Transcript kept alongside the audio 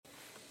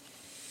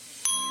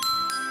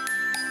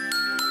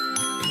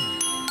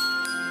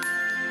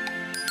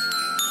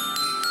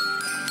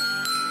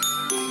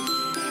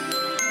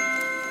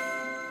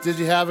Did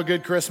you have a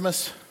good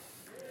Christmas?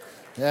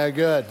 Yeah,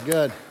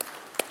 good.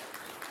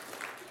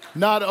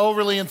 Not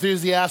overly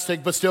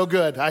enthusiastic, but still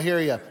good. I hear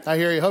you.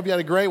 Hope you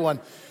had a great one.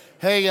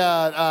 Hey,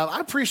 I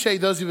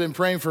appreciate those who've been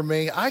praying for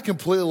me. I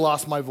completely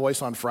lost my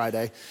voice on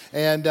Friday.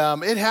 And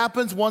it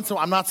happens once in a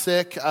while. I'm not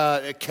sick.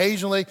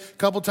 Occasionally, a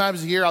couple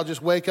times a year, I'll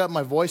just wake up,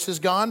 my voice is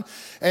gone.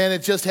 And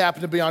it just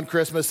happened to be on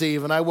Christmas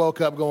Eve. And I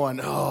woke up going,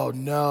 oh,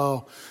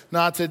 no,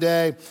 not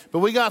today. But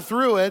we got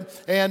through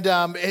it. And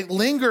it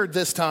lingered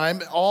this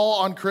time,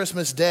 all on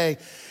Christmas Day.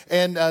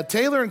 And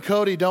Taylor and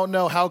Cody don't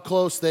know how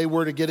close they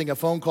were to getting a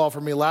phone call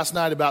from me last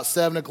night about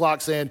 7 o'clock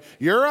saying,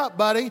 you're up,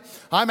 buddy.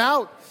 I'm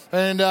out.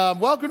 And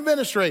welcome to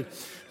ministry.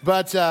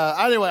 But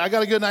anyway, I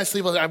got a good night's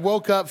sleep. I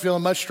woke up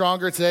feeling much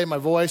stronger today, my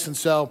voice. And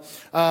so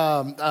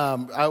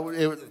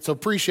so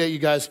appreciate you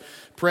guys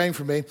praying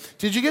for me.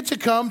 Did you get to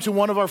come to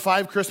one of our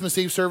 5 Christmas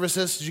Eve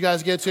services? Did you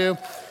guys get to?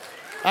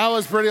 That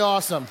was pretty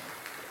awesome.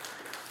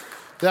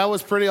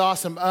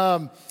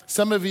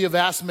 Some of you have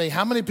asked me,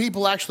 how many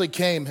people actually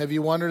came? Have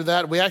you wondered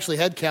that? We actually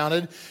had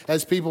counted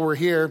as people were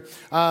here.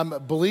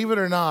 Believe it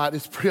or not,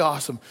 it's pretty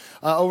awesome.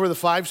 Over the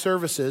 5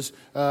 services,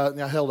 I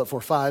held it for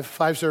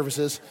 5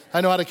 services. I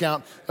know how to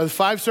count. Of the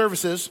 5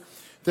 services,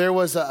 there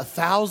was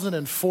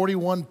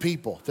 1,041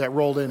 people that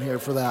rolled in here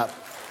for that.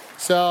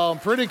 So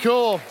pretty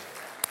cool.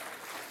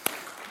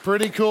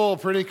 But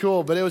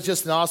it was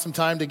just an awesome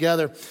time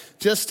together,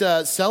 just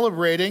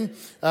celebrating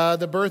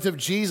the birth of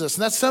Jesus.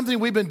 And that's something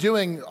we've been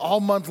doing all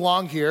month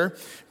long here.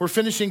 We're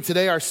finishing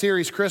today our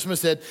series,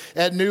 Christmas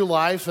at New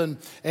Life,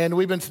 and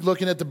we've been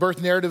looking at the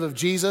birth narrative of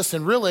Jesus.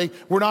 And really,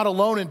 we're not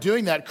alone in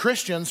doing that.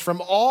 Christians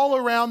from all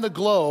around the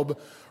globe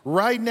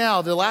right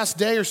now, the last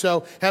day or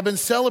so, have been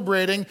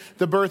celebrating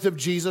the birth of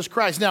Jesus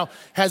Christ. Now,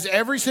 has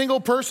every single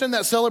person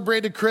that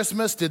celebrated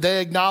Christmas, did they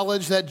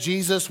acknowledge that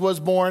Jesus was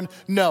born?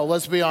 No,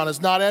 let's be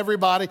honest, not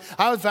everybody.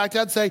 In fact,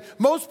 I'd say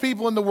most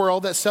people in the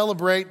world that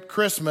celebrate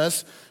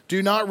Christmas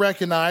do not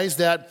recognize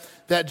that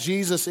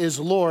Jesus is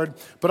Lord.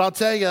 But I'll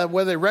tell you,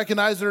 whether they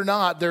recognize it or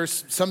not,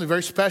 there's something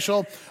very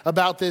special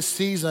about this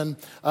season.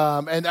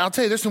 And I'll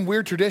tell you, there's some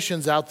weird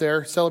traditions out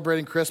there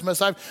celebrating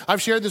Christmas.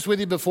 I've shared this with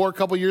you before a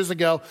couple years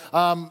ago.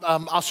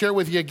 I'll share it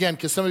with you again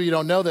because some of you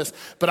don't know this.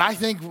 But I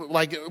think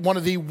like one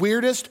of the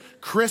weirdest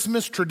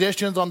Christmas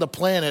traditions on the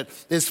planet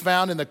is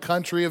found in the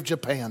country of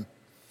Japan.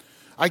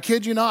 I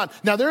kid you not.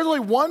 Now, there's only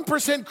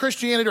 1%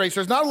 Christianity rate. So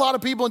there's not a lot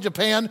of people in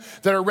Japan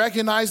that are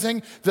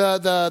recognizing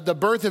the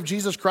birth of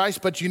Jesus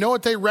Christ. But you know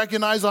what they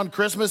recognize on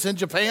Christmas in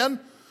Japan?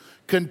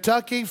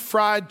 Kentucky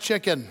Fried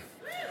Chicken.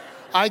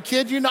 I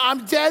kid you not.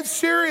 I'm dead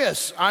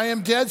serious. I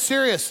am dead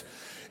serious.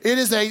 It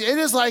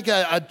is like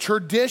a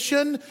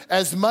tradition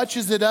as much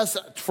as it is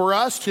for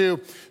us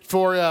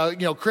for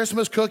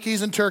Christmas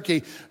cookies and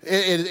turkey.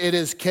 It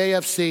is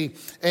KFC,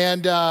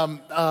 and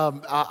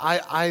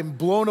I'm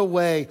blown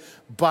away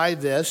by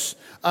this.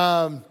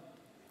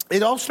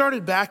 It all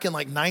started back in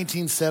like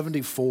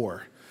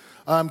 1974.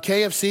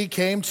 KFC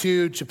came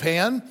to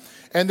Japan,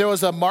 and there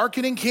was a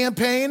marketing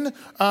campaign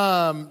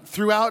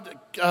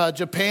throughout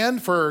Japan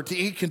to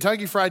eat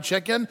Kentucky Fried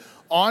Chicken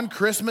on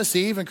Christmas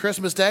Eve and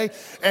Christmas Day,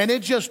 and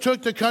it just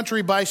took the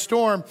country by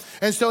storm.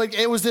 And so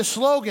it was this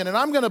slogan, and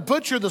I'm going to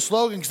butcher the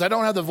slogan because I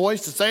don't have the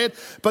voice to say it,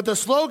 but the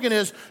slogan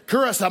is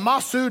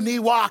Kurasamasu ni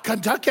wa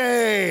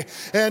Kentucky.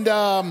 And,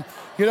 and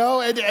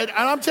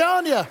I'm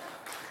telling you,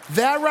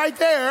 that right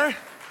there,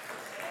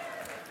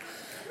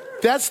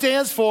 that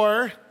stands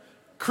for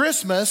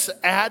Christmas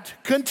at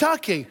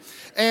Kentucky.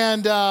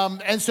 And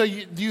so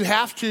you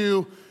have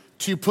to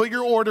put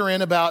your order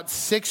in about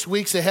 6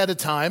 weeks ahead of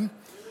time.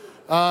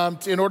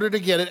 In order to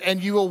get it,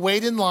 and you will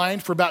wait in line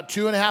for about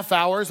 2.5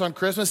 hours on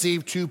Christmas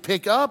Eve to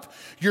pick up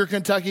your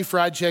Kentucky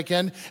Fried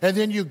Chicken, and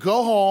then you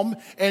go home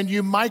and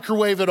you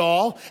microwave it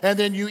all, and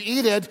then you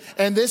eat it,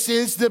 and this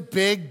is the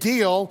big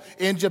deal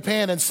in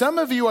Japan. And some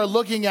of you are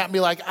looking at me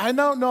like, I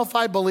don't know if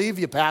I believe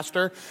you,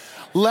 Pastor.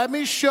 Let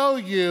me show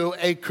you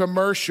a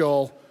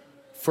commercial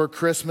for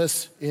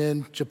Christmas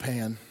in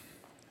Japan.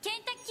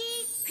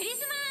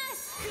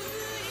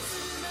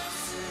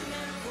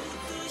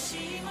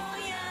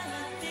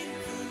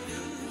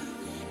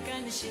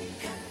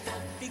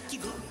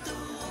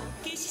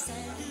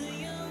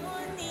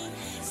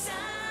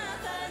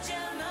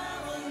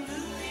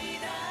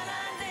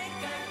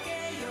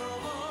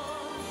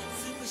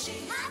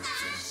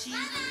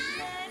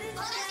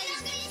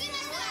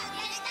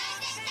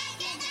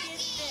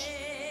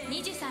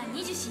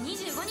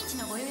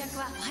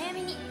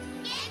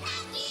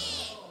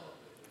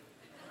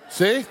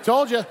 See?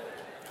 Told you.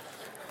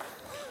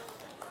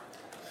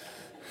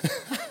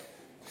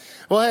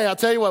 Well, hey, I'll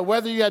tell you what,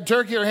 whether you had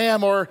turkey or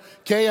ham or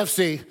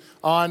KFC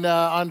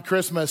on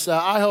Christmas,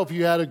 I hope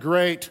you had a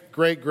great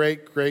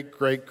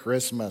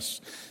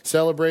Christmas,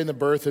 celebrating the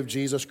birth of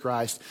Jesus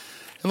Christ.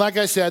 And like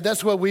I said,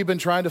 that's what we've been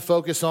trying to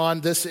focus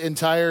on this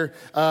entire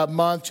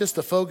month, just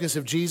the focus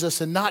of Jesus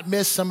and not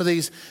miss some of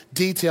these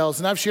details.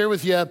 And I've shared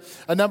with you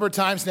a number of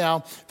times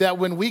now that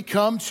when we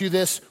come to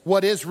this,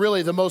 what is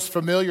really the most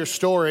familiar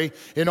story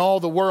in all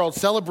the world,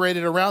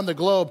 celebrated around the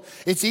globe,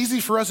 it's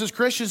easy for us as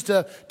Christians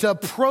to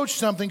approach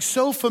something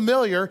so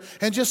familiar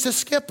and just to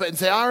skip it and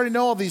say, I already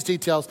know all these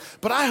details.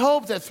 But I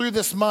hope that through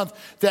this month,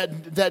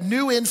 that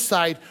new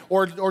insight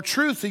or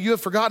truth that you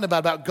have forgotten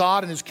about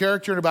God and his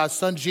character and about his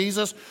son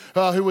Jesus,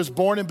 who was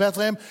born in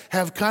Bethlehem,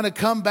 have kind of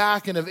come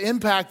back and have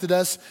impacted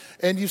us.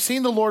 And you've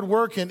seen the Lord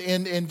work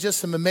in just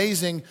some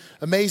amazing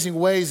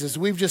ways as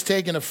we've just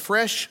taken a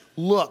fresh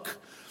look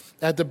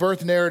at the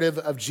birth narrative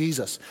of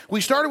Jesus.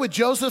 We started with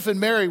Joseph and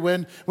Mary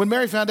when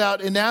Mary found out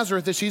in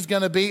Nazareth that she's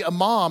going to be a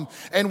mom.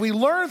 And we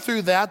learned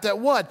through that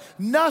what?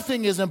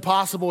 Nothing is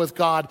impossible with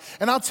God.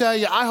 And I'll tell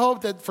you, I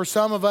hope that for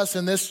some of us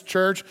in this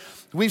church,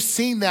 we've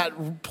seen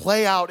that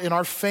play out in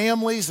our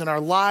families and our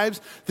lives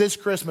this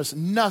Christmas.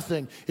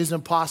 Nothing is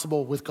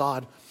impossible with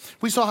God.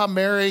 We saw how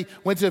Mary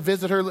went to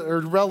visit her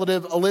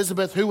relative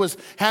Elizabeth, who was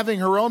having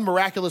her own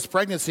miraculous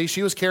pregnancy.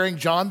 She was carrying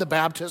John the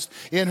Baptist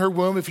in her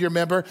womb, if you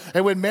remember.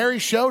 And when Mary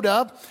showed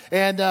up,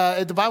 and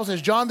the Bible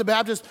says John the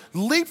Baptist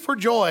leaped for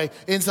joy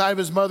inside of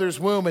his mother's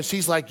womb. And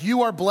she's like,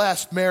 you are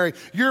blessed, Mary.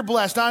 You're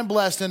blessed. I'm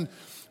blessed. And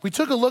we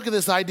took a look at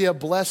this idea of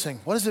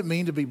blessing. What does it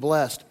mean to be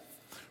blessed?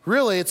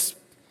 Really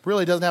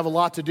doesn't have a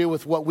lot to do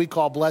with what we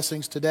call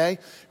blessings today. It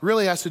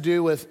really has to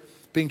do with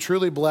being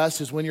truly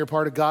blessed is when you're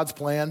part of God's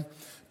plan,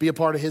 be a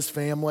part of his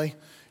family.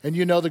 And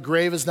you know the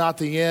grave is not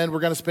the end. We're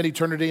going to spend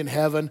eternity in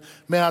heaven.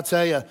 Man, I'll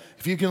tell you,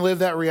 if you can live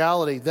that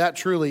reality, that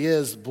truly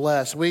is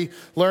blessed. We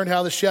learned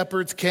how the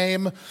shepherds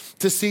came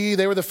to see,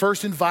 they were the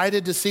first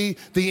invited to see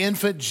the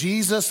infant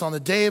Jesus on the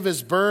day of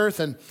his birth.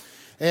 And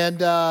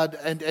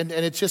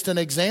it's just an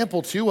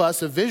example to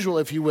us, a visual,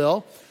 if you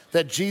will,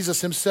 that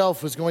Jesus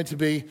himself was going to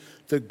be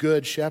the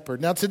good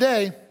shepherd. Now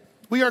today,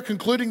 we are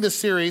concluding this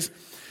series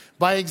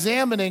by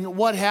examining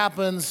what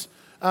happens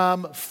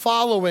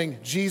following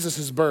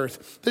Jesus'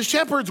 birth. The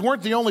shepherds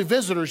weren't the only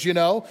visitors,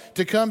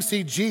 to come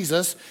see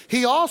Jesus.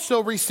 He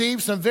also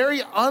received some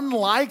very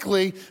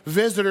unlikely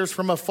visitors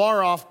from a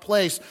far-off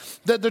place.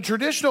 The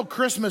traditional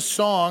Christmas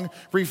song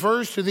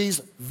refers to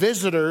these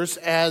visitors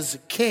as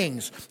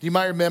kings. You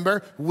might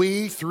remember,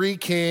 we three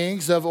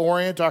kings of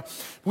Orient are.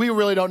 We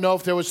really don't know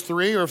if there was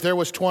 3 or if there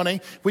was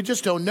 20. We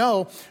just don't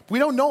know. We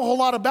don't know a whole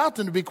lot about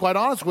them, to be quite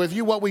honest with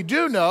you. What we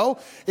do know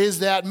is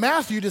that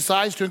Matthew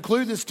decides to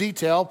include this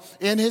detail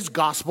in his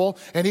gospel,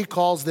 and he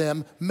calls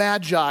them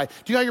magi.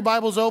 Do you have your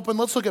Bibles open?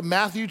 Let's look at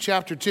Matthew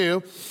chapter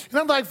 2. And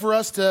I'd like for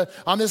us to,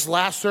 on this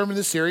last sermon of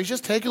this series,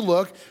 just take a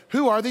look.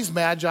 Who are these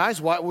magi?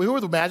 Who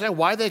are the magi?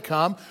 Why they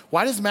come?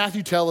 Why does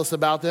Matthew tell us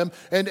about them?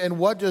 And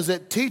what does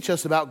it teach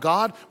us about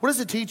God? What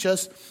does it teach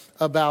us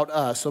about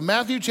us? So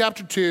Matthew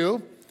chapter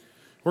 2,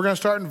 we're going to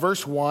start in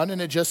verse 1,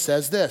 and it just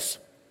says this.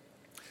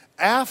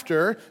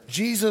 After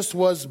Jesus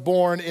was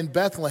born in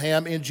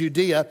Bethlehem in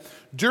Judea,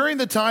 during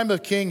the time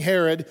of King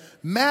Herod,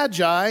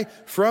 magi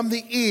from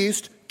the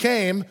east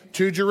came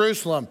to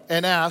Jerusalem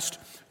and asked,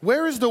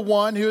 where is the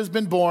one who has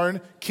been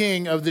born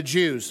King of the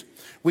Jews?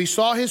 We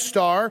saw his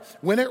star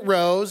when it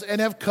rose and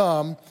have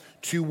come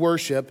to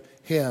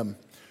worship him.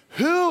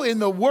 Who in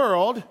the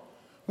world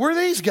were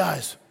these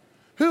guys?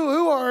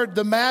 Who are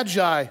the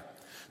magi?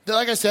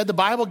 Like I said, the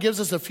Bible gives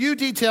us a few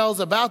details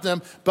about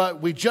them,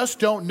 but we just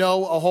don't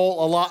know a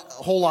whole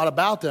lot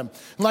about them.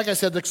 And like I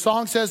said, the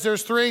song says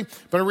there's 3,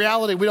 but in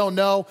reality, we don't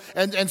know.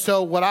 And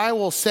so what I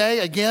will say,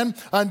 again,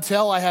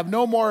 until I have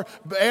no more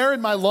air in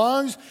my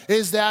lungs,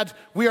 is that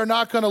we are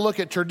not going to look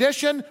at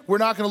tradition. We're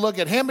not going to look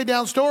at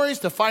hand-me-down stories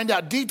to find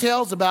out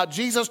details about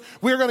Jesus.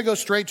 We're going to go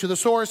straight to the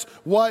source.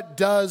 What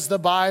does the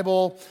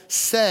Bible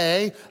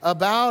say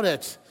about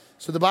it?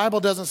 So the Bible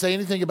doesn't say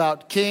anything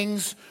about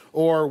kings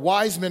or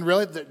wise men,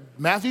 really.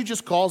 Matthew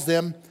just calls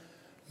them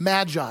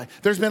magi.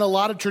 There's been a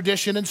lot of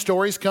tradition and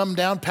stories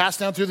passed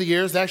down through the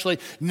years that actually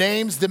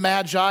names the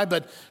magi,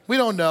 but we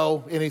don't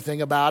know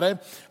anything about it.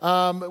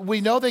 We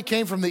know they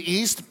came from the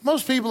east.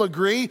 Most people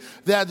agree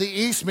that the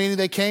east, meaning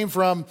they came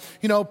from,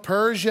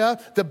 Persia,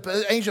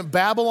 the ancient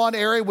Babylon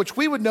area, which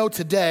we would know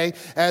today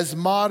as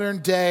modern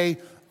day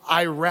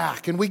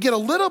Iraq. And we get a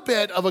little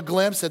bit of a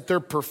glimpse at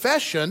their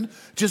profession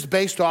just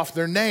based off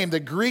their name. The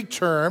Greek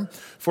term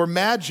for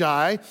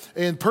magi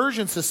in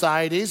Persian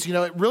societies,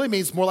 it really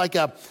means more like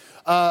a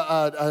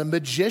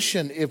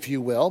magician, if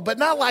you will, but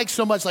not like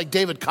so much like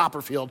David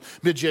Copperfield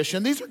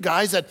magician. These are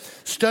guys that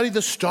study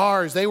the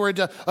stars. They were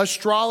into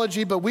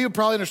astrology, but we would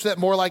probably understand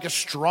more like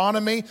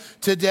astronomy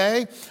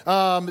today.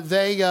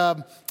 They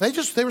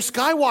were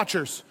sky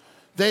watchers.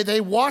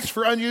 They watched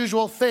for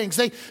unusual things.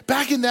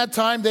 Back in that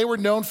time, they were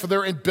known for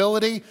their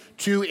ability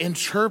to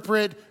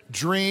interpret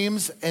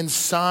dreams and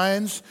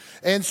signs.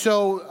 And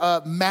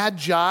so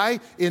magi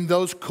in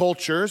those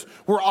cultures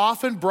were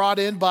often brought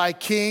in by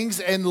kings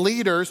and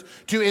leaders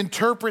to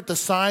interpret the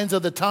signs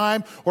of the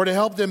time or to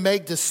help them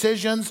make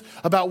decisions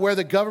about where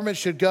the government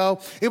should go.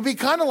 It would be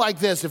kind of like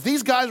this. If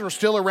these guys were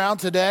still around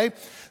today,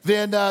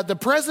 then the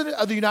president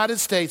of the United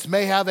States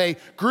may have a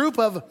group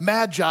of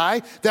magi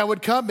that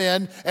would come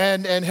in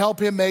and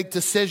help him make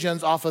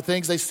decisions off of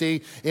things they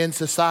see in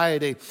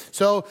society.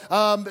 So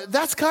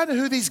that's kind of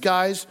who these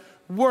guys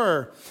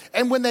were.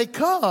 And when they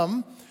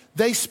come,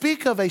 they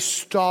speak of a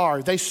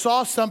star. They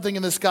saw something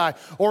in the sky,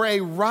 or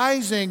a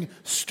rising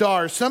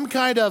star, some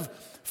kind of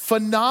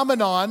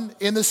phenomenon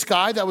in the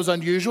sky that was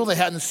unusual. They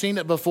hadn't seen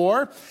it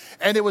before.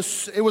 And it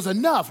was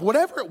enough.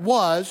 Whatever it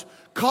was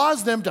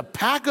caused them to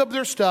pack up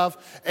their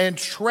stuff and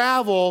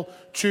travel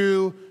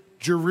to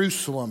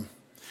Jerusalem.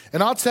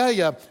 And I'll tell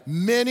you,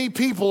 many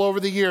people over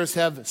the years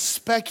have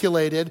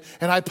speculated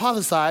and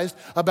hypothesized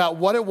about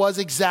what it was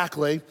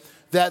exactly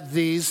that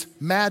these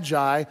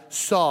magi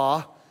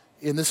saw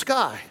in the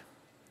sky.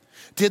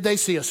 Did they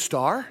see a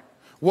star?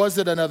 Was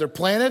it another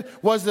planet?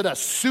 Was it a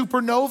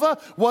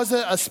supernova? Was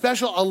it a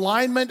special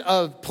alignment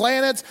of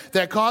planets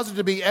that caused it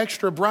to be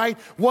extra bright?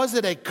 Was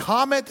it a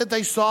comet that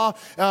they saw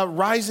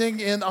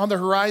rising on the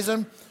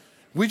horizon?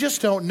 We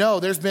just don't know.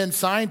 There's been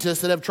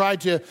scientists that have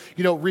tried to,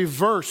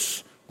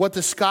 reverse what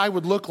the sky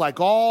would look like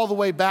all the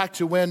way back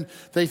to when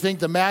they think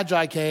the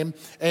Magi came,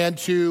 and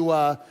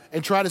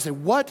try to say,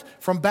 what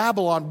from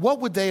Babylon, what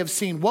would they have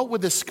seen? What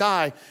would the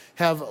sky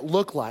have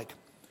looked like?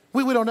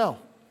 We don't know.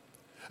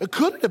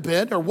 Could it have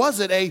been, or was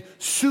it a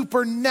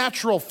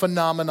supernatural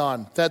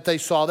phenomenon that they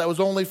saw that was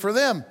only for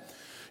them?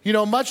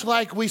 Much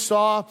like we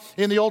saw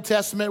in the Old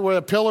Testament where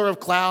a pillar of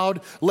cloud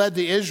led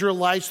the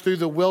Israelites through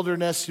the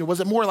wilderness. Was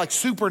it more like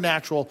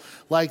supernatural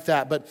like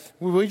that? But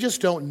we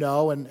just don't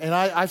know. And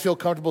I feel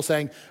comfortable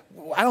saying,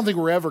 I don't think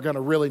we're ever going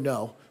to really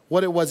know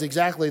what it was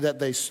exactly that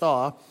they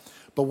saw.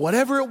 But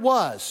whatever it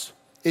was,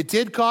 it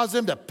did cause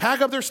them to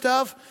pack up their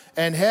stuff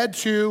and head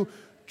to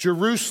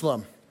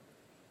Jerusalem.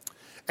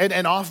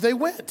 And off they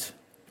went.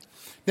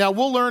 Now,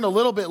 we'll learn a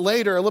little bit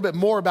later, a little bit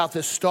more about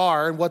this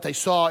star and what they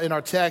saw in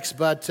our text,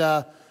 but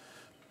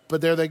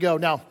there they go.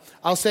 Now,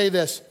 I'll say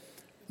this.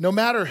 No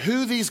matter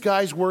who these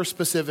guys were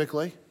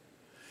specifically,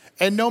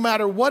 and no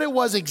matter what it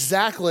was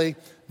exactly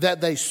that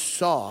they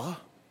saw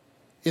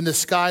in the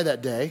sky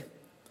that day,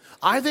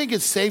 I think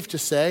it's safe to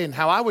say, and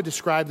how I would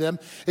describe them,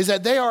 is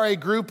that they are a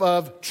group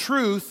of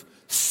truth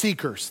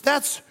seekers.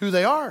 That's who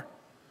they are.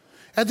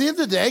 At the end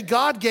of the day,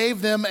 God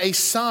gave them a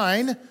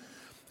sign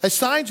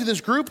to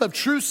this group of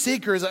truth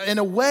seekers, in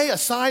a way, a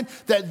sign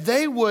that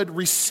they would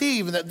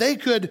receive and that they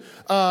could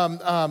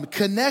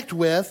connect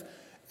with,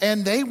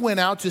 and they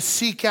went out to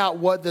seek out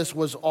what this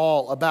was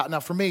all about. Now,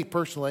 for me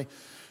personally,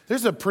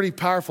 there's a pretty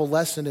powerful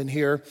lesson in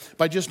here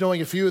by just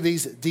knowing a few of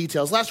these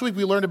details. Last week,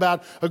 we learned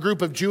about a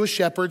group of Jewish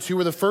shepherds who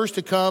were the first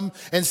to come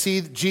and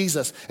see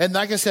Jesus. And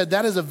like I said,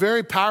 that is a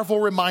very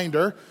powerful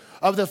reminder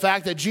of the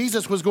fact that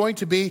Jesus was going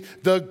to be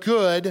the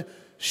good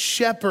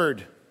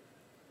shepherd.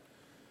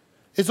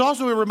 It's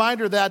also a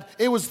reminder that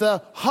it was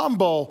the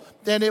humble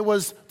and it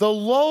was the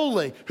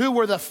lowly who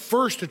were the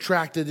first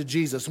attracted to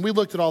Jesus. And we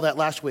looked at all that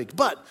last week.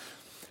 But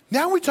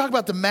now we talk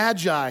about the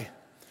Magi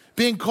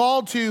being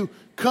called to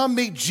come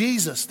meet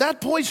Jesus.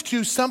 That points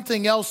to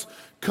something else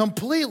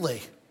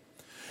completely.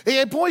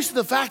 It points to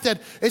the fact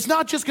that it's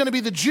not just going to be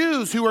the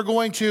Jews who are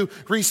going to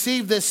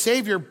receive this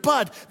Savior,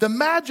 but the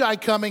Magi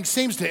coming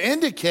seems to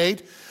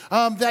indicate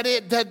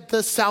that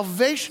the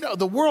salvation of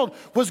the world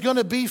was going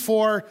to be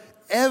for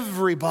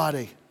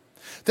everybody.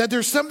 That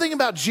there's something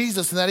about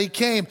Jesus and that he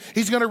came,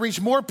 he's going to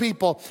reach more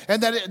people,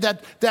 and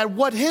that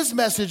what his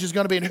message is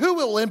going to be and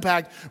who it will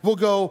impact will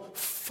go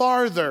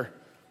farther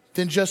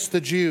than just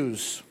the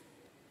Jews.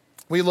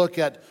 We look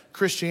at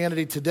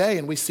Christianity today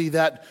and we see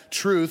that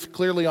truth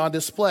clearly on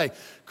display.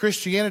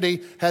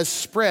 Christianity has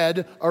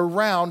spread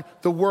around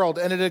the world,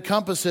 and it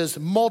encompasses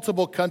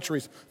multiple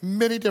countries,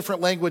 many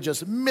different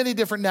languages, many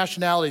different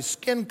nationalities,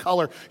 skin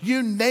color,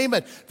 you name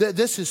it.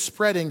 This is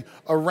spreading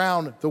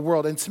around the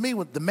world. And to me,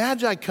 when the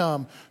Magi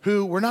come,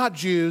 who were not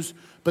Jews,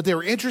 but they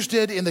were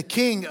interested in the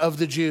King of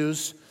the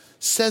Jews,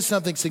 says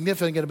something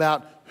significant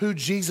about who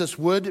Jesus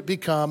would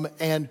become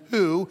and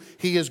who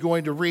he is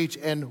going to reach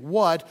and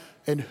what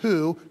and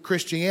who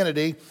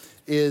Christianity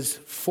is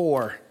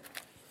for.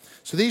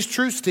 So these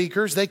truth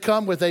seekers, they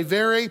come with a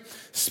very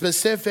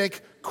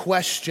specific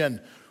question.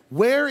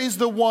 Where is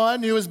the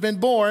one who has been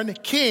born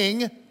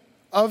King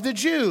of the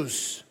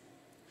Jews?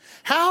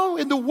 How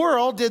in the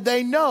world did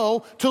they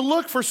know to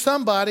look for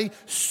somebody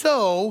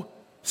so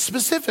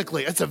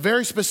specifically? It's a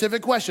very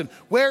specific question.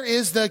 Where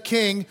is the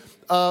King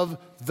of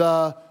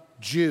the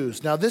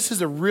Jews? Now, this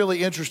is a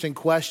really interesting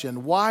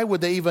question. Why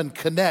would they even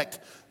connect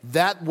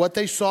that, what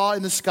they saw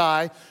in the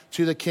sky,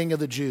 to the King of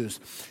the Jews?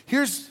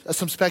 Here's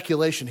some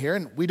speculation here,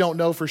 and we don't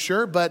know for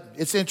sure, but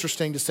it's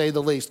interesting to say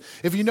the least.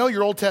 If you know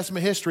your Old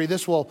Testament history,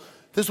 this will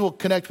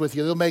connect with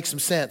you. It'll make some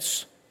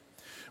sense.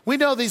 We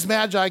know these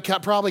magi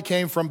probably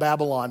came from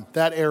Babylon,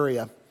 that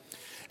area.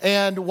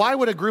 And why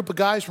would a group of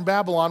guys from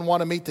Babylon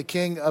want to meet the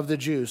king of the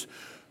Jews?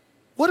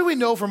 What do we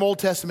know from Old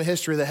Testament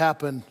history that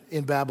happened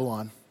in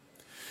Babylon?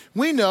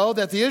 We know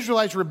that the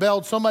Israelites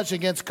rebelled so much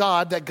against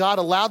God that God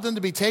allowed them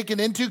to be taken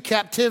into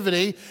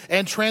captivity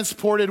and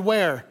transported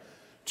where?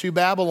 To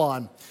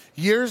Babylon.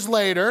 Years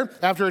later,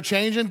 after a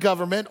change in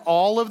government,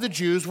 all of the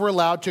Jews were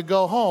allowed to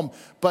go home.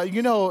 But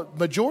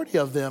majority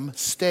of them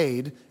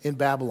stayed in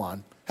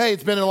Babylon. Hey,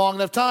 it's been a long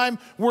enough time.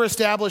 We're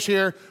established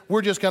here.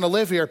 We're just going to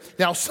live here.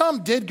 Now,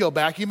 some did go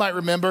back. You might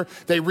remember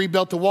they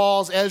rebuilt the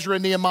walls, Ezra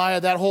and Nehemiah,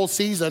 that whole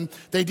season.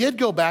 They did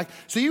go back.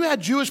 So you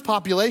had Jewish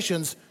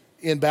populations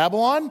in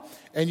Babylon,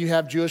 and you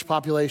have Jewish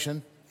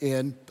population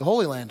in the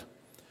Holy Land.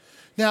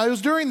 Now, it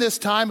was during this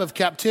time of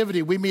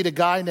captivity, we meet a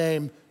guy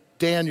named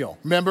Daniel.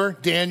 Remember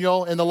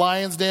Daniel in the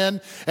lion's den?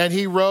 And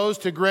he rose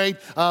to great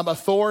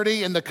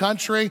authority in the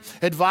country,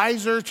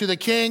 advisor to the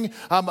king,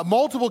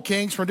 multiple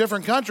kings from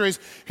different countries.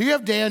 Here you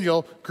have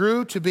Daniel,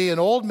 grew to be an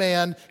old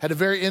man, had a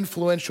very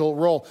influential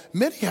role.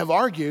 Many have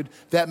argued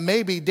that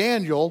maybe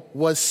Daniel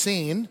was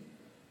seen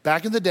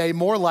back in the day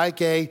more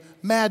like a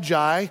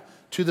magi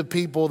to the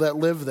people that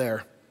lived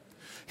there.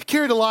 He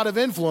carried a lot of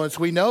influence,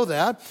 we know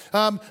that.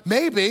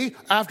 Maybe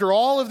after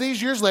all of these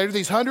years later,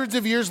 these hundreds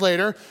of years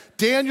later,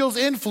 Daniel's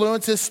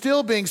influence is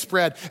still being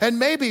spread. And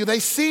maybe they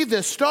see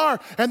this star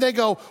and they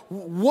go,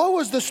 what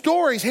was the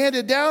stories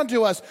handed down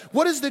to us?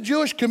 What is the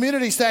Jewish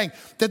community saying?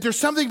 That there's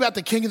something about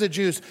the King of the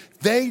Jews.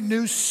 They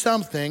knew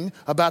something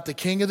about the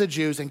King of the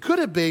Jews. And could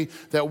it be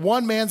that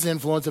one man's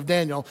influence of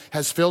Daniel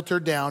has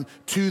filtered down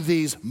to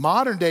these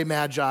modern day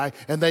magi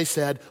and they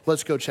said,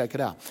 let's go check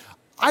it out?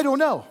 I don't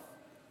know.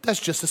 That's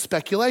just a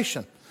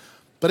speculation.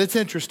 But it's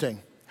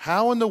interesting.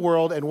 How in the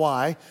world and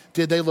why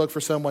did they look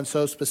for someone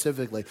so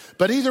specifically?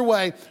 But either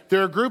way,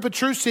 they're a group of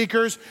truth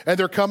seekers, and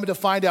they're coming to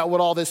find out what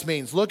all this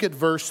means. Look at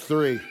verse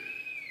 3.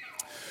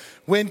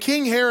 When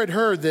King Herod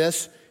heard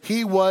this,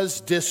 he was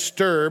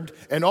disturbed,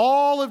 and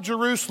all of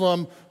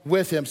Jerusalem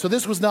with him. So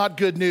this was not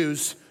good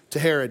news to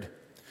Herod.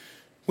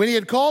 When he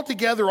had called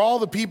together all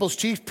the people's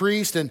chief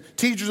priests and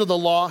teachers of the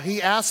law,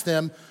 he asked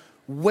them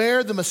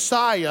where the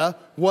Messiah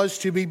was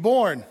to be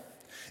born.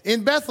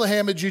 In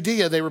Bethlehem of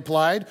Judea, they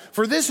replied,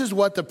 for this is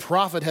what the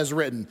prophet has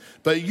written.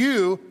 But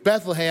you,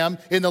 Bethlehem,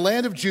 in the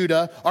land of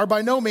Judah, are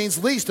by no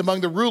means least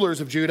among the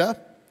rulers of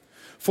Judah.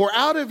 For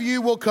out of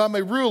you will come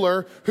a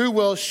ruler who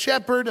will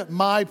shepherd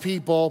my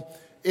people,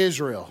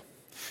 Israel.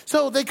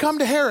 So they come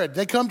to Herod,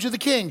 they come to the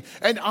king.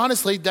 And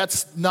honestly,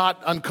 that's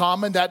not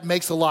uncommon. That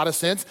makes a lot of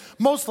sense.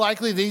 Most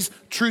likely these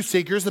truth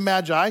seekers, the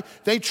Magi,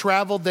 they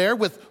traveled there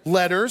with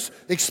letters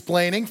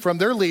explaining from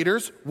their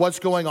leaders what's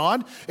going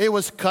on. It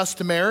was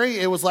customary.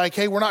 It was like,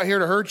 hey, we're not here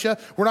to hurt you.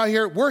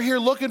 We're here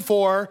looking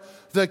for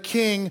the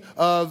king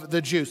of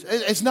the Jews.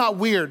 It's not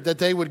weird that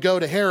they would go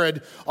to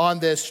Herod on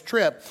this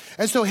trip.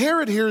 And so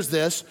Herod hears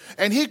this,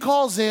 and he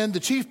calls in the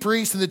chief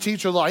priest and the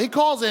teacher of the law. He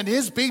calls in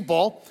his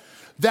people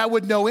that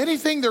would know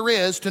anything there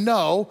is to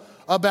know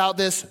about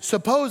this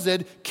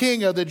supposed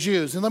king of the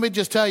Jews. And let me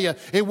just tell you,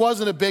 it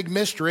wasn't a big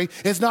mystery.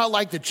 It's not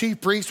like the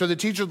chief priest or the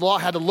teacher of the law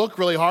had to look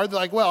really hard. They're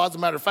like, well, as a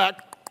matter of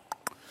fact,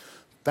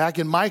 back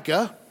in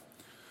Micah,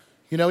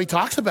 he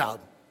talks about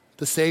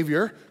the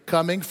Savior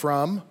coming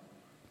from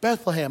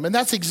Bethlehem. And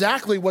that's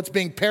exactly what's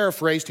being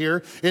paraphrased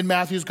here in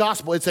Matthew's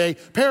gospel. It's a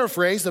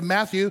paraphrase of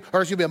Micah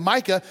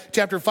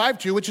chapter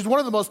 5:2, which is one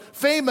of the most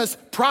famous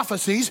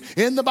prophecies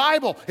in the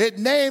Bible. It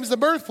names the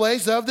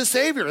birthplace of the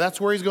Savior.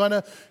 That's where he's going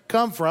to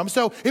come from.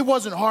 So it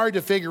wasn't hard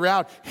to figure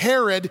out.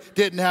 Herod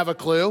didn't have a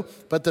clue,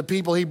 but the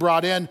people he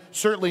brought in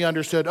certainly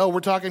understood. Oh,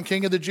 we're talking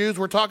King of the Jews.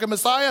 We're talking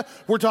Messiah.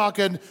 We're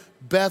talking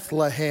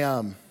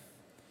Bethlehem.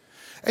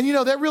 And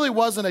that really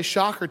wasn't a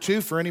shock or two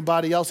for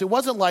anybody else. It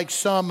wasn't like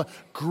some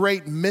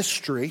great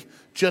mystery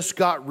just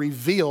got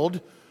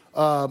revealed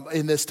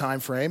in this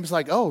time frame. It's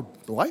like, oh,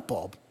 the light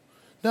bulb.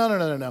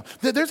 No.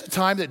 There's a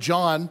time that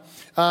John,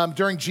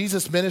 during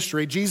Jesus'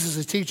 ministry, Jesus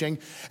is teaching,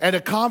 and a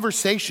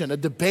conversation, a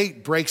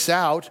debate breaks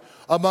out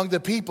among the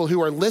people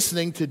who are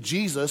listening to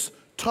Jesus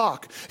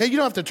talk. And you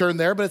don't have to turn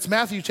there, but it's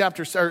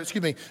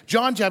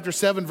John chapter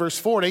 7, verse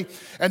 40.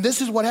 And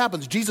this is what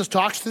happens. Jesus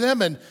talks to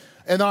them,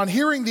 and on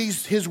hearing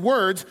his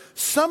words,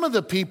 some of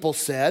the people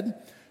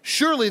said,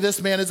 surely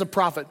this man is a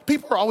prophet.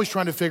 People are always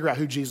trying to figure out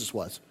who Jesus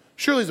was.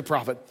 Surely he's a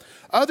prophet.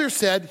 Others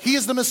said, he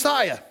is the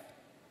Messiah.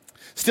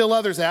 Still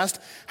others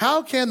asked,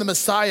 how can the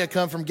Messiah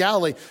come from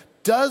Galilee?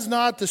 Does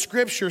not the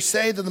scripture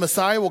say that the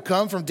Messiah will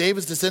come from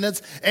David's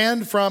descendants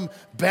and from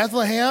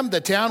Bethlehem,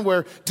 the town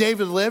where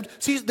David lived?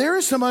 See, there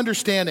is some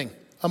understanding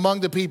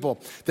among the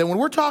people that when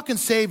we're talking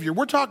Savior,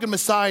 we're talking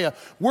Messiah,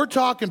 we're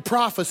talking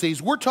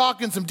prophecies, we're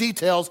talking some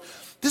details.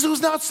 This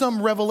was not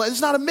some revelation.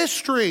 It's not a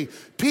mystery.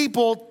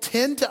 People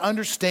tend to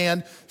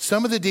understand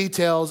some of the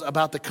details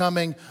about the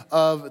coming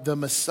of the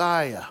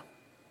Messiah.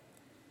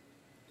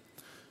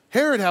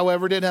 Herod,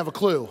 however, didn't have a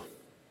clue.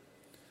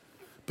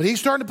 But he's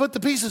starting to put the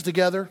pieces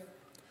together.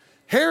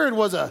 Herod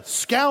was a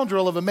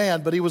scoundrel of a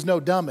man, but he was no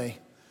dummy.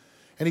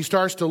 And he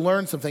starts to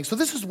learn some things. So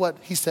this is what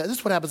he said. This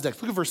is what happens next.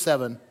 Look at verse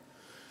 7.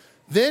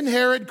 Then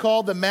Herod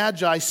called the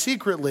Magi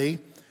secretly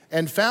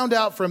and found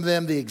out from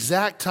them the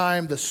exact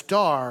time the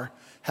star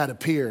had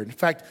appeared. In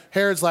fact,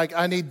 Herod's like,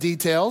 I need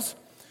details.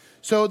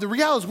 So the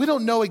reality is we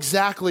don't know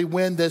exactly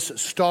when this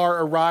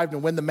star arrived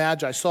and when the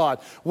Magi saw it.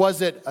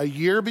 Was it a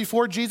year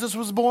before Jesus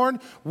was born?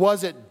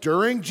 Was it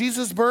during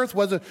Jesus' birth?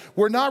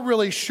 We're not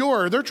really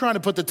sure. They're trying to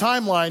put the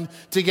timeline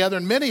together,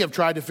 and many have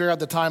tried to figure out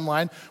the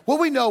timeline.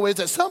 What we know is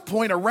at some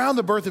point around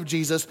the birth of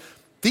Jesus,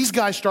 these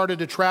guys started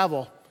to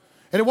travel.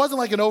 And it wasn't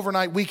like an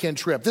overnight weekend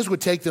trip. This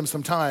would take them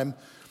some time.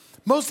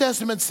 Most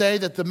estimates say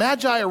that the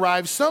Magi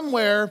arrived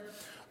somewhere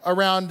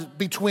around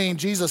between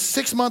Jesus'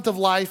 6 months of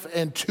life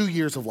and 2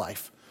 years of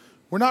life.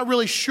 We're not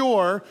really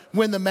sure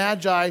when the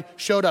Magi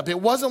showed up. It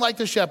wasn't like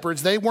the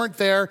shepherds. They weren't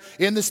there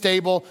in the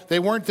stable. They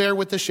weren't there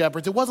with the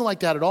shepherds. It wasn't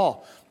like that at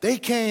all. They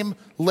came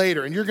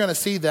later, and you're going to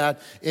see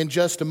that in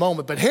just a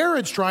moment. But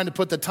Herod's trying to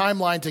put the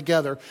timeline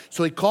together,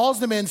 so he calls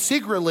them in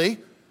secretly,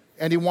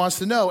 and he wants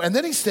to know. And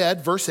then he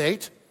said, verse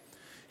 8,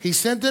 he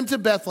sent them to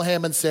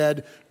Bethlehem and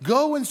said,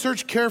 go and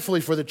search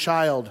carefully for the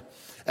child.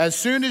 As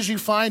soon as you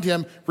find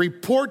him,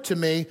 report to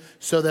me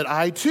so that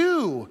I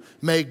too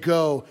may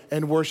go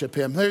and worship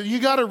him. You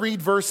got to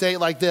read verse 8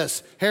 like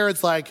this.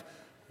 Herod's like,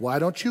 why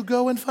don't you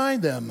go and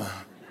find them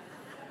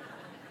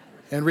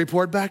and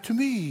report back to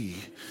me?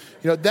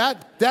 You know,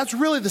 that's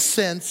really the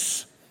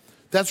sense.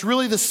 That's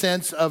really the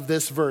sense of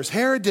this verse.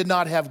 Herod did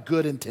not have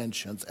good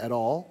intentions at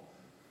all.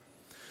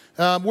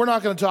 We're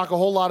not going to talk a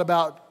whole lot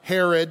about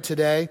Herod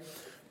today,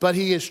 but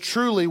he is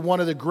truly one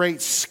of the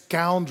great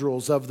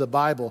scoundrels of the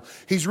Bible.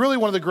 He's really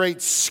one of the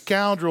great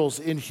scoundrels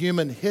in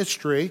human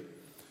history.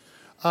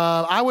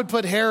 I would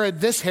put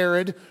this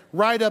Herod,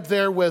 right up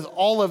there with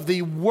all of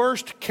the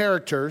worst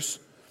characters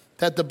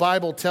that the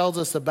Bible tells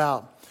us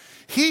about.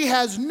 He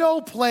has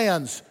no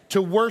plans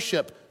to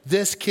worship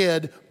this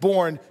kid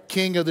born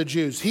King of the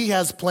Jews. He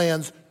has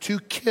plans to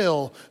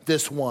kill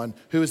this one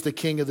who is the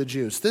King of the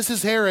Jews. This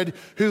is Herod,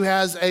 who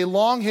has a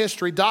long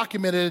history,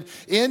 documented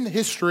in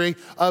history,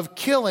 of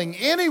killing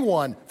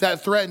anyone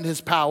that threatened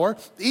his power,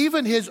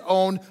 even his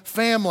own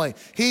family.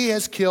 He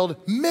has killed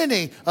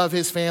many of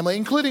his family,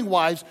 including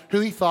wives who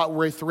he thought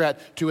were a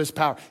threat to his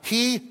power.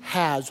 He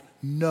has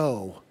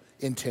no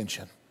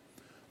intention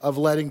of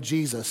letting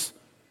Jesus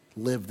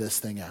live this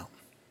thing out.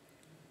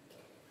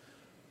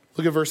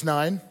 Look at verse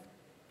 9.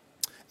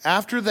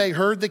 After they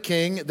heard the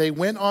king, they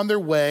went on their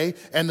way,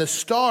 and the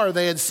star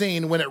they had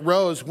seen when it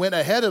rose went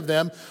ahead of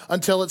them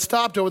until it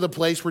stopped over the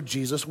place where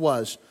Jesus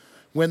was.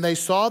 When they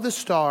saw the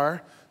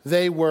star,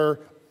 they were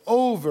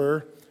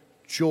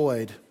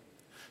overjoyed.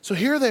 So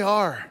here they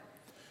are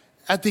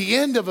at the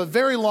end of a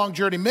very long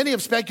journey. Many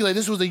have speculated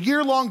this was a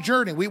year-long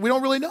journey. We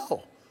don't really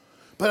know.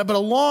 But a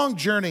long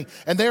journey,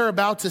 and they're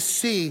about to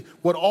see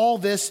what all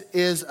this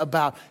is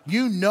about.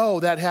 You know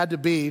that had to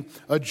be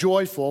a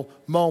joyful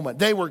moment.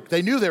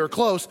 They knew they were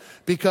close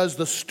because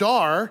the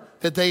star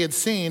that they had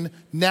seen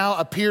now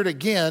appeared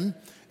again,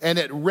 and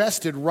it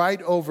rested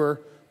right over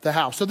the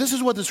house. So this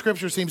is what the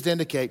scripture seems to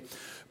indicate.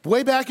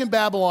 Way back in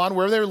Babylon,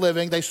 where they were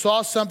living, they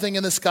saw something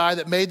in the sky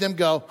that made them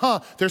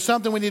go, there's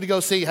something we need to go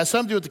see. It has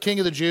something to do with the King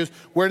of the Jews.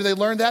 Where did they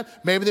learn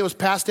that? Maybe it was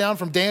passed down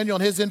from Daniel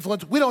and his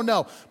influence. We don't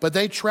know, but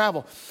they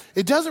travel.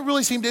 It doesn't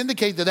really seem to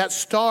indicate that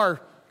star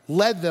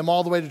led them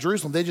all the way to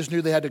Jerusalem. They just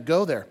knew they had to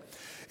go there.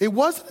 It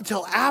wasn't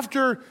until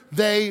after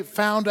they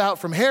found out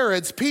from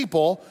Herod's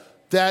people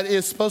that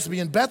is supposed to be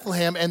in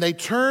Bethlehem, and they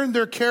turned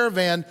their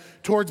caravan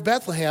towards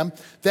Bethlehem,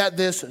 that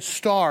this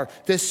star,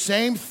 this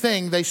same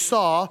thing they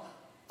saw,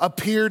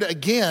 appeared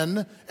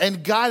again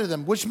and guided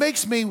them, which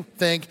makes me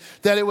think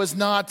that it was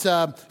not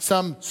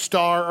some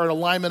star or an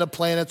alignment of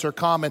planets or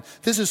comet.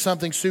 This is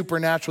something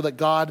supernatural that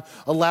God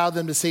allowed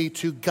them to see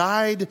to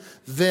guide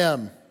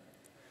them.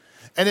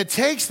 And it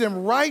takes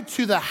them right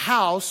to the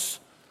house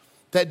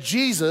that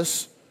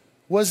Jesus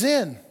was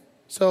in.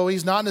 So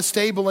he's not in a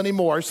stable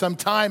anymore. Some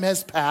time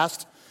has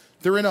passed.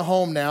 They're in a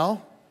home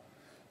now.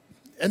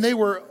 And they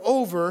were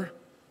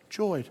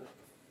overjoyed.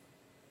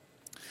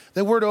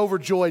 The word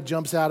overjoyed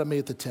jumps out at me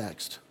at the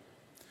text.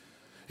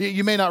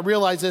 You may not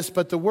realize this,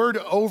 but the word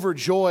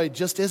overjoyed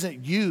just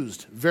isn't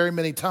used very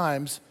many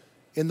times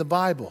in the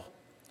Bible.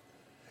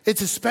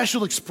 It's a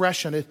special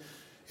expression.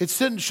 It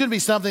shouldn't be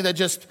something that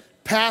just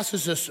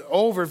passes us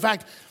over. In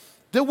fact,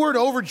 the word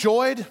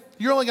overjoyed,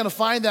 you're only going to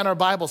find that in our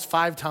Bibles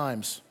 5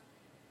 times.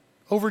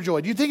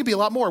 Overjoyed. You'd think it'd be a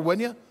lot more,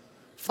 wouldn't you?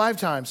 5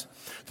 times.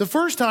 The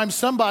first time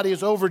somebody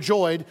is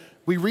overjoyed,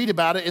 we read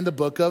about it in the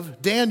book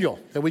of Daniel.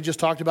 That we just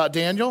talked about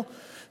Daniel.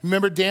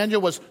 Remember,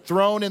 Daniel was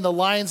thrown in the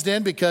lion's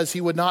den because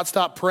he would not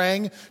stop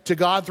praying to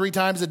God 3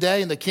 times a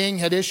day, and the king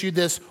had issued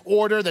this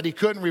order that he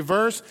couldn't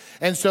reverse,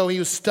 and so he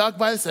was stuck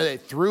by this. They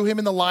threw him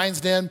in the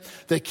lion's den.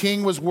 The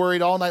king was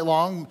worried all night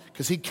long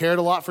because he cared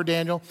a lot for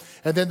Daniel,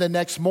 and then the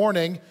next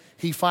morning,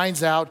 he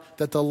finds out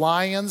that the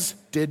lions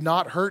did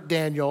not hurt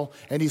Daniel,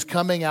 and he's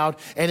coming out,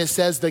 and it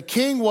says the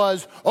king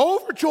was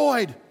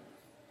overjoyed.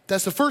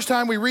 That's the first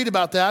time we read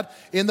about that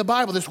in the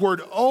Bible, this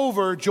word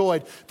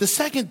overjoyed. The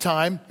second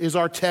time is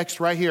our text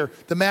right here,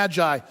 the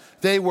Magi.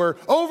 They were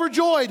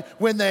overjoyed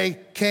when they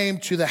came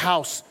to the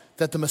house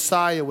that the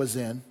Messiah was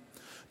in.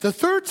 The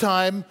third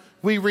time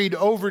we read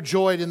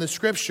overjoyed in the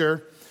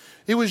scripture,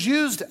 it was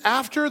used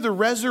after the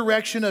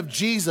resurrection of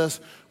Jesus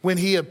when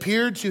he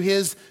appeared to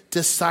his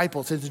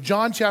disciples. It's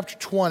John chapter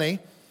 20.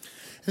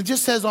 It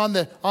just says on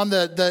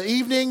the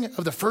evening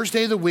of the first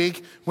day of the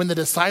week, when the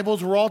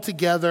disciples were all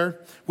together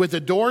with the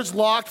doors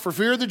locked for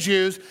fear of the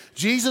Jews,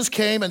 Jesus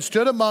came and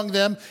stood among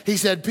them. He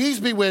said, "Peace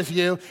be with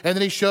you." And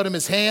then he showed him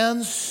his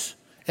hands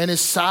and his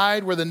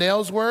side where the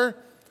nails were.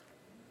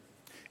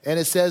 And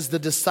it says the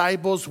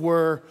disciples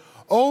were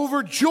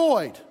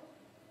overjoyed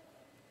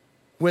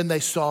when they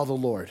saw the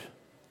Lord.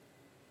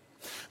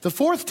 The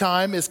fourth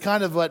time is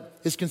kind of what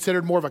is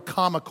considered more of a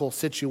comical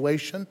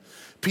situation.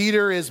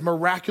 Peter is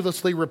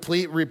miraculously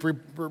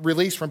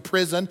released from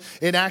prison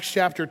in Acts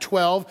chapter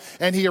 12,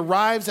 and he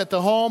arrives at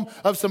the home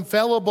of some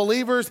fellow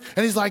believers,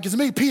 and he's like, "It's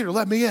me, Peter,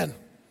 let me in."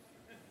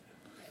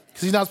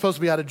 Because he's not supposed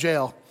to be out of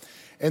jail.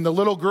 And the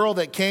little girl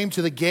that came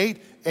to the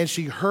gate, and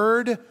she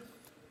heard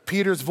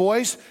Peter's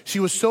voice, she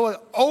was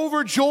so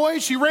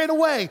overjoyed, she ran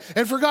away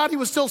and forgot he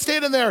was still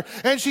standing there.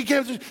 And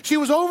she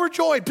was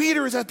overjoyed.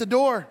 Peter is at the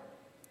door.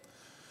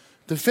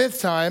 The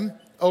fifth time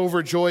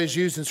overjoy is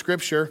used in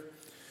Scripture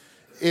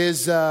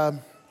is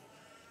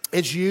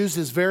it's used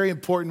as very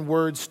important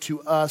words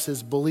to us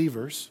as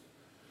believers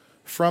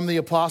from the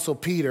Apostle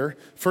Peter.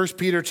 1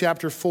 Peter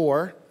chapter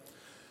 4,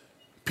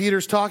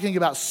 Peter's talking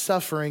about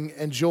suffering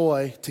and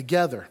joy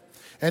together.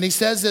 And he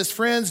says this,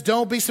 "Friends,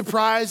 don't be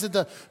surprised at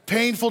the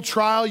painful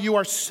trial you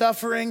are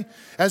suffering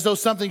as though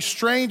something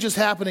strange is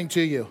happening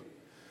to you.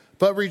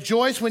 But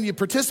rejoice when you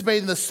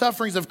participate in the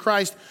sufferings of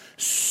Christ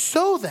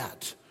so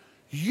that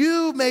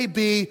you may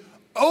be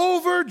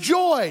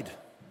overjoyed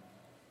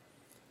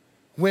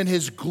when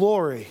his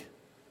glory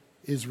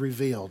is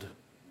revealed."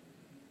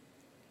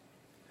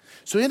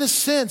 So in a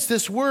sense,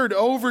 this word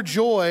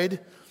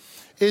overjoyed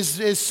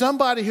is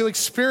somebody who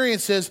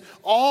experiences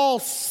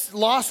all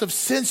loss of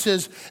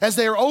senses as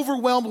they are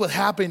overwhelmed with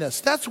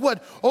happiness. That's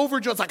what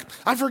overjoyed is like.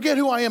 I forget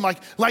who I am,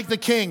 like the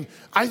king.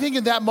 I think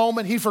in that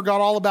moment, he forgot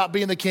all about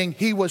being the king.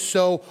 He was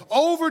so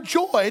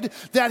overjoyed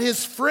that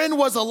his friend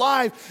was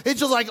alive.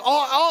 It's just like,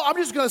 I'm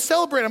just going to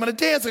celebrate. I'm going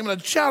to dance. I'm going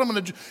to shout.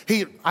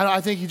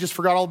 I think he just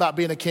forgot all about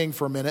being a king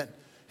for a minute.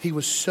 He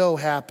was so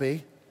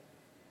happy.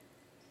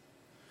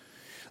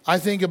 I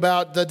think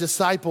about the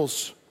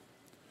disciples.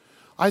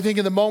 I think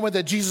in the moment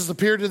that Jesus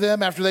appeared to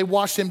them after they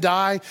watched him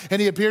die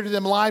and he appeared to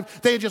them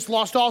live, they had just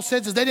lost all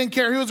senses. They didn't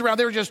care who was around.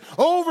 They were just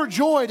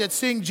overjoyed at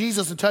seeing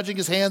Jesus and touching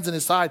his hands and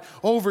his side.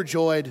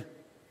 Overjoyed.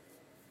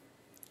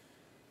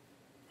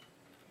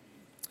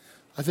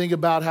 I think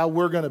about how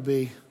we're going to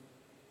be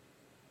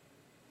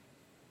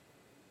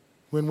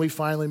when we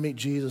finally meet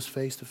Jesus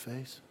face to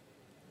face.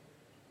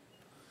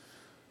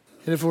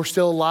 And if we're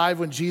still alive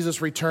when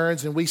Jesus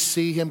returns and we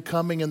see him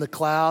coming in the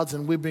clouds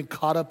and we've been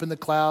caught up in the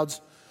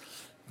clouds,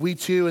 we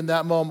too, in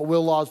that moment,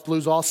 will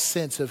lose all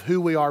sense of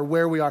who we are,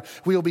 where we are.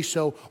 We will be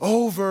so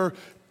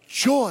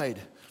overjoyed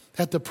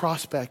at the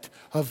prospect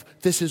of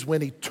this is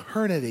when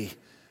eternity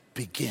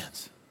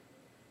begins.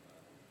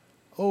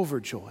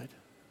 Overjoyed.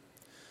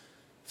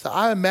 So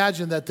I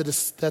imagine that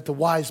the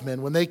wise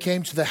men, when they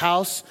came to the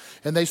house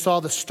and they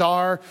saw the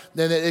star,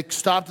 then it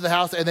stopped at the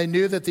house and they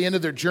knew that the end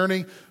of their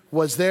journey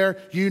was there.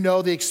 You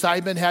know, the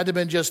excitement had to have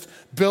been just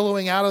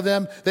billowing out of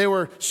them. They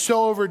were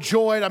so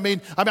overjoyed. I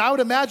mean, I would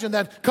imagine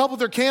that a couple of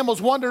their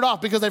camels wandered off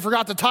because they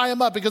forgot to tie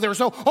them up because they were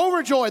so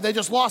overjoyed. They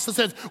just lost the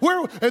sense.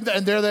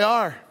 And there they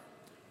are.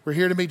 We're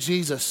here to meet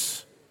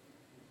Jesus.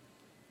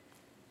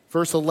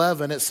 Verse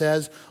 11, it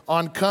says,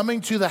 "On coming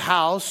to the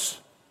house,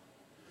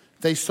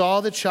 they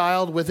saw the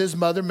child with his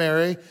mother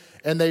Mary,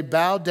 and they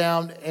bowed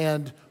down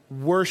and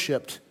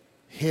worshiped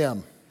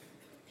him.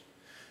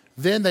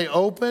 Then they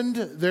opened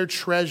their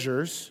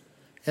treasures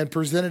and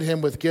presented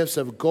him with gifts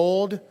of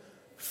gold,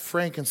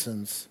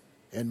 frankincense,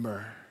 and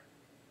myrrh."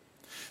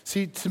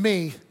 See, to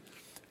me,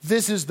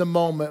 this is the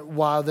moment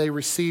while they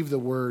receive the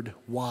word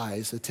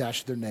wise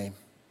attached to their name.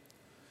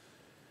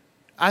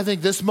 I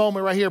think this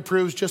moment right here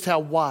proves just how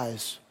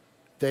wise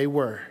they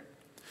were.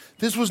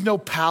 This was no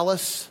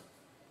palace.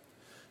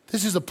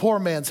 This is a poor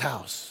man's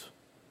house.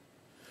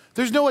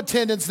 There's no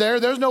attendants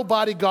there. There's no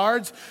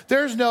bodyguards.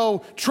 There's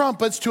no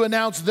trumpets to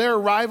announce their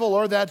arrival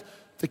or that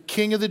the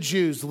King of the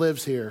Jews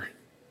lives here.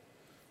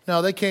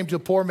 No, they came to a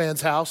poor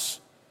man's house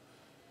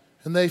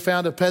and they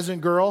found a peasant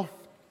girl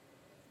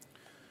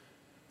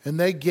and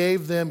they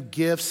gave them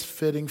gifts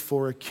fitting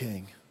for a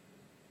king.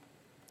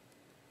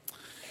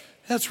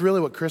 That's really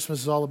what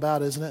Christmas is all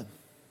about, isn't it?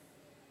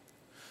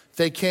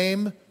 They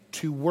came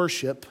to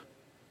worship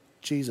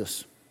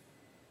Jesus.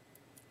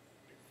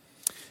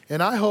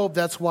 And I hope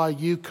that's why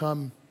you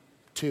come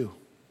too,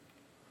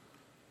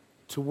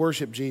 to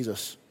worship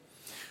Jesus.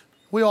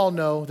 We all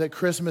know that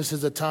Christmas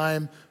is a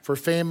time for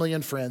family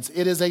and friends.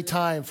 It is a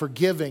time for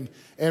giving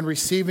and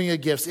receiving of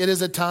gifts. It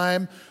is a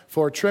time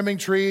for trimming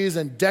trees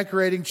and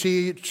decorating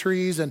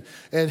trees and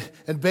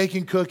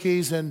baking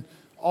cookies and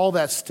all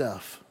that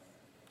stuff.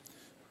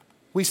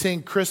 We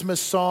sing Christmas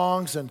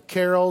songs and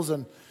carols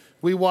and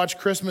We watch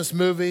Christmas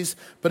movies,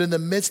 but in the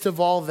midst of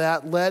all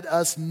that, let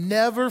us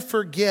never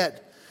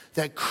forget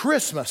that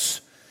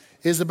Christmas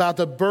is about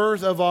the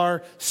birth of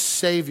our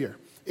Savior.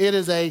 It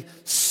is a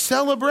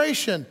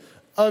celebration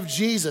of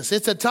Jesus.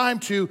 It's a time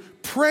to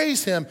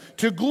praise him,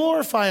 to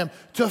glorify him,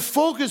 to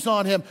focus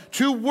on him,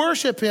 to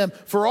worship him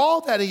for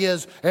all that he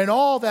is and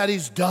all that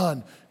he's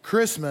done.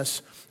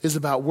 Christmas is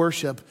about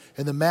worship,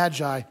 and the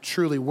Magi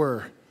truly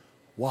were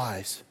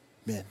wise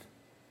men.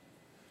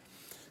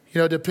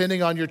 You know,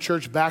 depending on your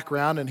church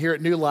background, and here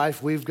at New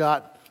Life, we've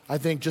got, I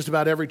think, just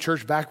about every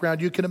church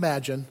background you can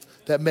imagine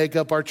that make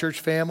up our church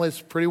family.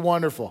 It's pretty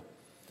wonderful.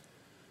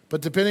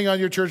 But depending on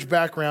your church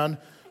background,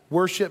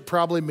 worship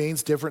probably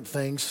means different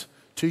things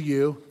to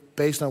you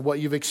based on what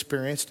you've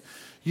experienced.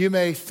 You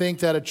may think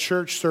that a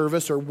church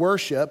service or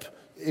worship,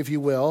 if you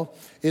will,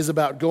 is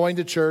about going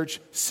to church,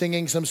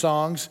 singing some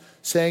songs,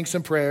 saying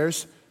some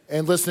prayers,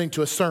 and listening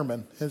to a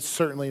sermon. It's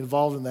certainly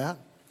involved in that.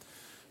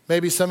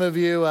 Maybe some of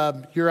you,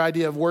 your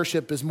idea of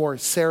worship is more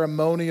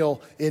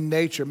ceremonial in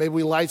nature. Maybe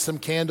we light some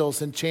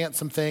candles and chant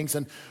some things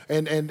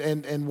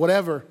and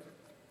whatever.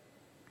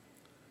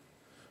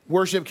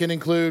 Worship can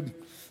include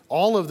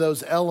all of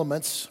those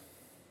elements.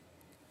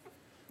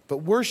 But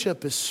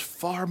worship is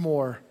far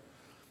more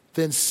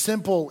than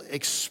simple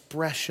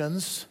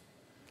expressions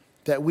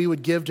that we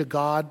would give to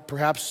God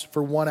perhaps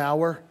for 1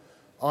 hour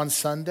on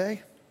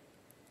Sunday.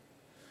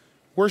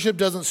 Worship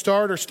doesn't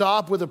start or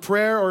stop with a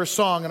prayer or a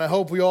song, and I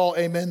hope we all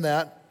amen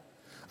that.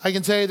 I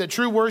can tell you that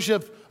true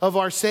worship of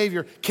our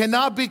Savior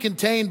cannot be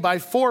contained by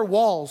 4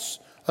 walls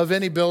of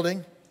any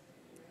building.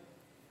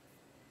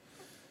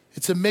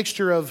 It's a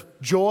mixture of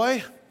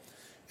joy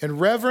and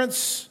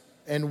reverence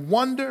and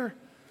wonder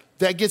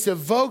that gets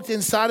evoked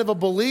inside of a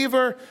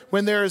believer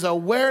when there is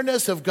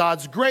awareness of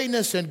God's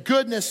greatness and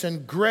goodness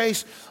and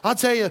grace. I'll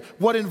tell you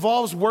what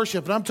involves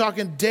worship, and I'm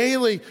talking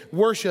daily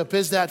worship,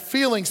 is that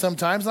feeling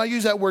sometimes, and I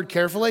use that word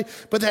carefully,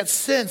 but that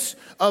sense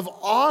of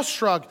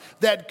awestruck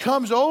that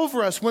comes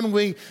over us when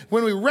we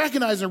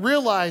recognize and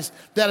realize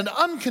that an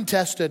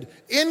uncontested,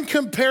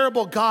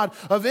 incomparable God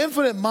of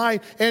infinite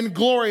might and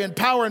glory and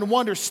power and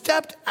wonder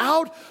stepped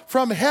out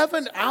from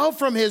heaven, out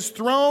from his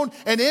throne,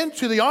 and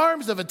into the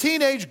arms of a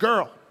teenage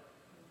girl.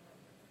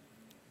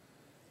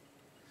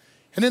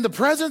 And in the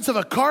presence of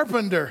a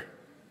carpenter,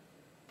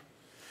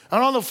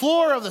 and on the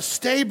floor of the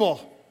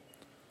stable,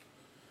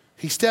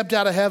 he stepped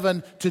out of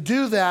heaven to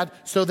do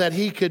that so that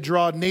he could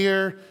draw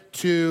near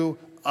to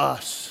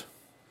us.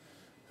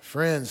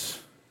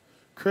 Friends,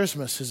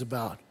 Christmas is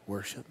about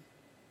worship.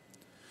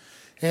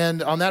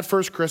 And on that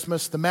first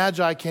Christmas, the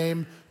Magi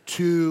came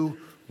to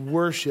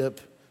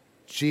worship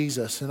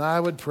Jesus. And I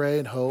would pray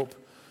and hope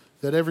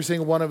that every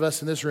single one of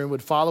us in this room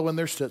would follow in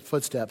their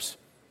footsteps.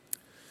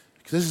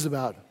 Because this is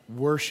about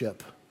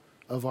worship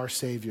of our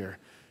Savior.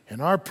 And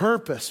our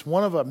purpose,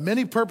 one of our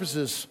many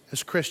purposes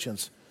as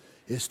Christians,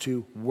 is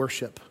to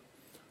worship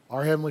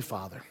our Heavenly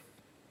Father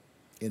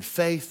in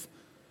faith,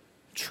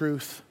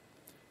 truth,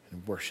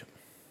 and worship.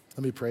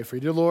 Let me pray for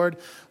you. Dear Lord,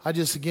 I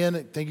just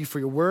again thank you for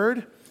your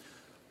word.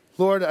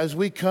 Lord, as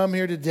we come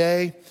here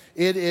today,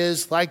 it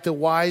is like the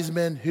wise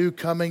men who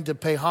coming to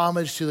pay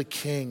homage to the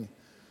King.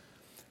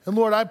 And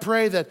Lord, I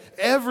pray that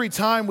every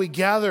time we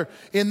gather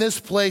in this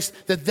place,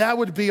 that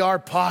would be our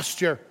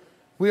posture.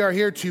 We are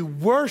here to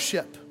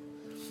worship.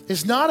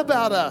 It's not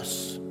about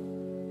us.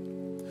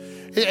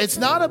 It's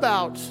not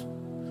about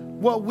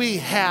what we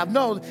have.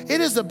 No,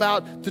 it is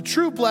about the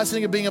true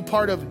blessing of being a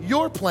part of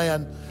your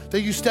plan, that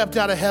you stepped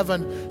out of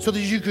heaven so that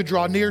you could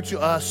draw near to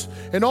us.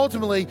 And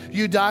ultimately,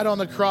 you died on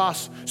the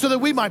cross so that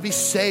we might be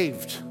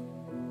saved.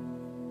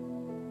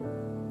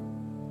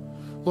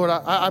 Lord,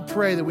 I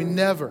pray that we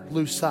never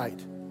lose sight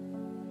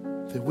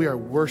that we are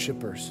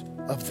worshipers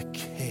of the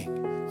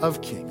King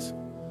of Kings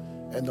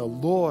and the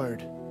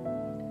Lord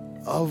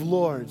of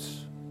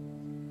Lords.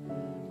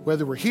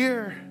 Whether we're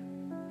here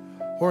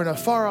or in a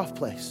far off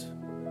place,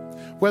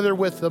 whether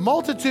with the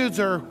multitudes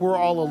or we're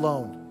all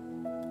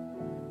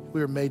alone,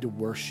 we are made to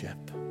worship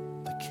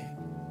the King.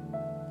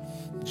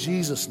 In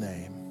Jesus'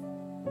 name,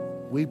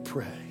 we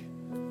pray.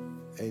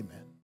 Amen.